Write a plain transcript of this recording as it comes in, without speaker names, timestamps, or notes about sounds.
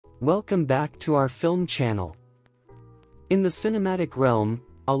Welcome back to our film channel. In the cinematic realm,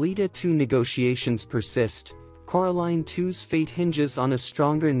 Alita 2 negotiations persist, Coraline 2's fate hinges on a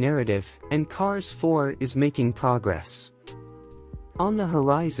stronger narrative, and Cars 4 is making progress. On the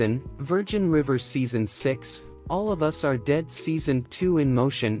horizon, Virgin River Season 6, All of Us Are Dead Season 2 in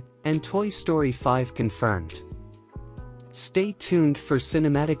motion, and Toy Story 5 confirmed. Stay tuned for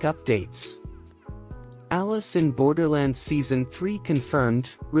cinematic updates. Alice in Borderland Season 3 confirmed,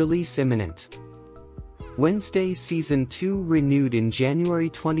 release imminent. Wednesday Season 2 renewed in January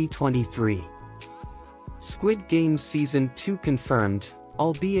 2023. Squid Game Season 2 confirmed,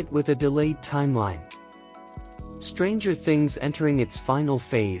 albeit with a delayed timeline. Stranger Things entering its final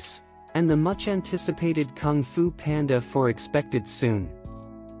phase, and the much-anticipated Kung Fu Panda 4 expected soon.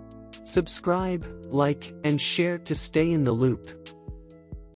 Subscribe, like, and share to stay in the loop.